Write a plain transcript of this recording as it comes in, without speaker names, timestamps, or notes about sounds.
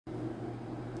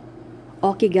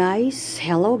Okay guys,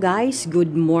 hello guys,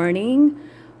 good morning.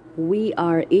 We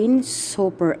are in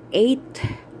Super 8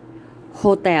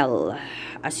 Hotel.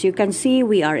 As you can see,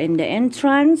 we are in the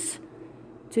entrance.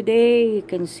 Today you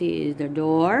can see the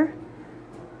door.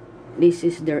 This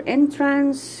is their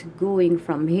entrance going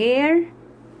from here.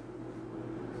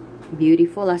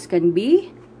 Beautiful as can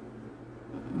be.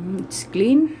 It's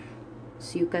clean,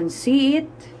 so you can see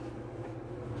it.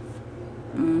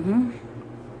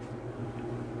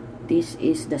 This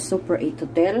is the Super 8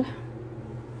 Hotel,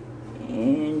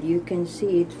 and you can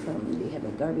see it from, they have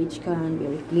a garbage can,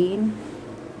 very clean,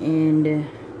 and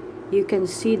you can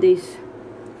see this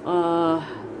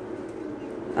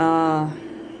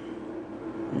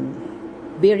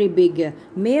very big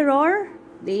mirror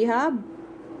they have.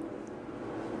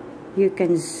 You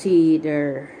can see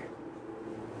their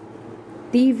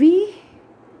TV,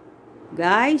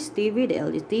 guys, TV, the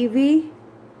LG TV,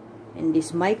 and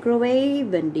this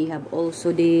microwave, and they have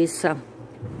also this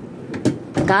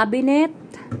cabinet.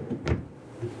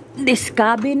 This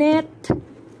cabinet,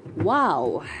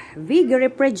 wow, big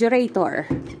refrigerator.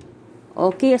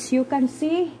 Okay, as you can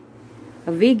see,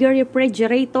 a big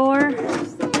refrigerator.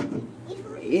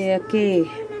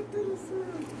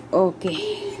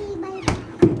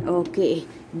 Okay,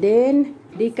 then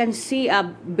they can see a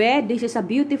bed. This is a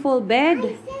beautiful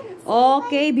bed.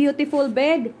 Okay, beautiful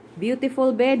bed.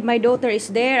 Beautiful bed. My daughter is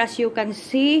there, as you can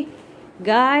see,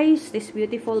 guys. This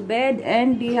beautiful bed,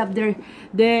 and they have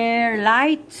their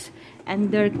lights and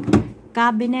their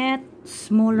cabinet,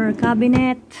 smaller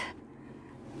cabinet.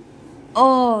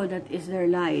 Oh, that is their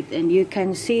light, and you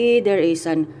can see there is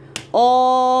an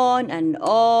on and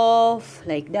off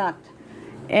like that,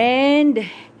 and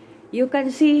you can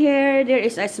see here there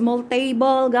is a small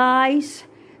table, guys,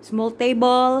 small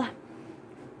table,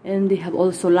 and they have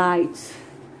also lights.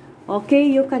 Okay,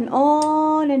 you can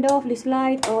on and off this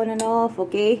light, on and off.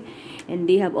 Okay, and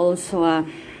they have also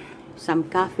some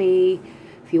cafe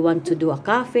if you want to do a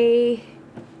cafe.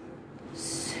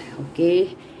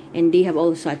 Okay, and they have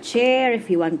also a chair if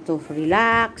you want to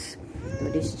relax to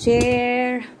this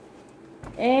chair.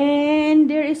 And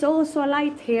there is also a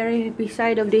light here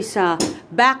beside of this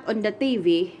back on the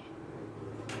TV,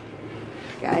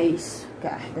 guys.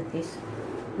 That is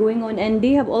going on, and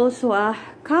they have also a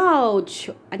couch,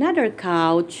 another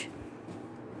couch,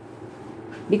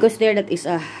 because there that is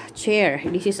a chair.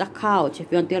 This is a couch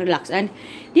if you want to relax, and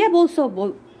they have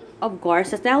also, of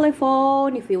course, a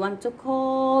telephone. If you want to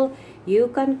call, you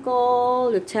can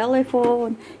call the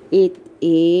telephone. It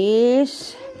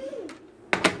is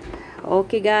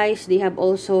okay, guys. They have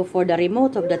also for the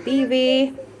remote of the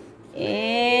TV,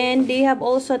 and they have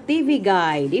also a TV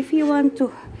guide if you want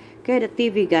to get a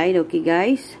TV guide. Okay,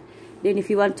 guys. Then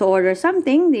if you want to order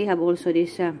something, they have also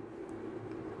this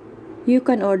you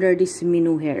can order this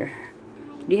menu here.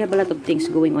 They have a lot of things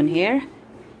going on here.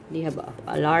 They have an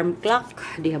alarm clock.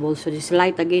 They have also this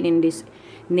light again in this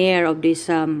near of this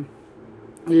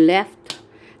left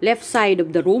side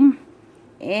of the room.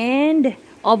 And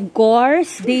of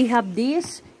course, they have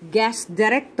this guest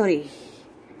directory.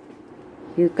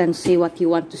 You can see what you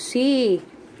want to see.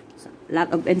 A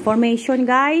lot of information,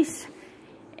 guys.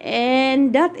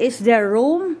 And that is their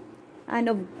room. And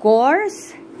of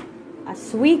course,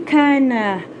 as we can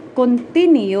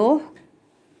continue,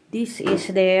 this is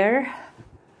their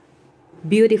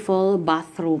beautiful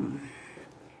bathroom.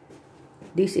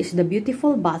 This is the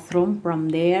beautiful bathroom from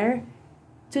there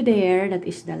to there. That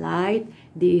is the light.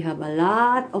 They have a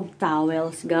lot of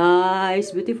towels, guys.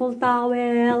 Beautiful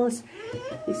towels.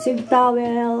 Receive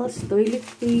towels, toilet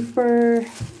paper,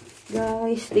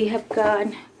 guys. They have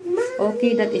can.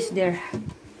 Okay, that is their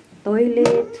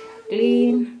toilet.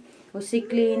 Clean. Was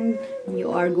clean.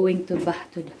 You are going to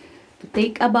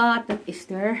take a bath. That is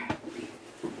their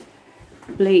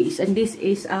place. And this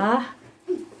is a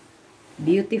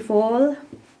beautiful.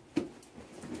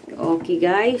 Okay,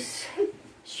 guys.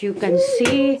 As you can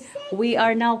see, we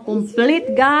are now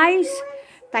complete, guys.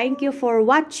 Thank you for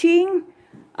watching.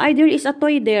 There is a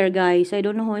toy there, guys. I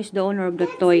don't know who is the owner of the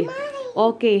toy.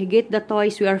 Okay, get the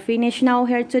toys. We are finished now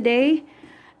here today.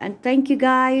 And thank you,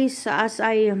 guys, as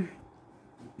I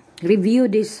review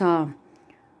this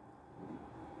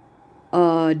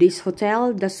this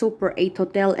hotel, the Super 8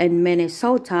 Hotel in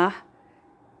Minnesota,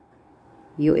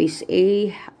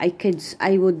 USA.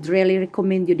 I would really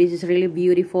recommend you. This is really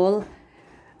beautiful,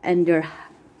 and their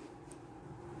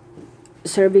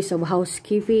service of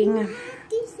housekeeping,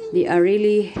 they are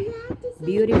really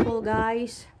beautiful,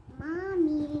 guys.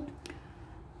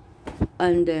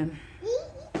 And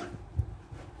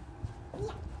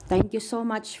thank you so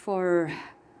much for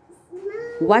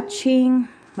watching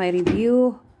my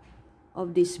review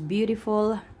of this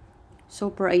beautiful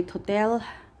Super 8 hotel,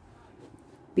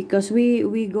 because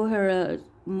we go here,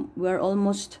 we're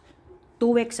almost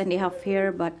 2.5 weeks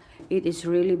here, but it is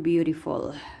really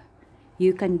beautiful.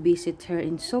 You can visit her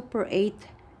in Super 8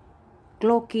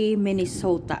 CLOQUET,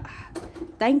 Minnesota.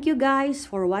 Thank you guys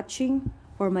for watching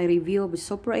for my review of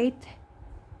Super 8,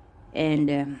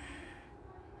 and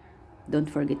don't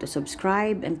forget to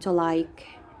subscribe and to like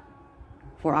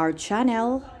for our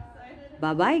channel.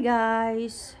 Bye bye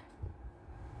guys.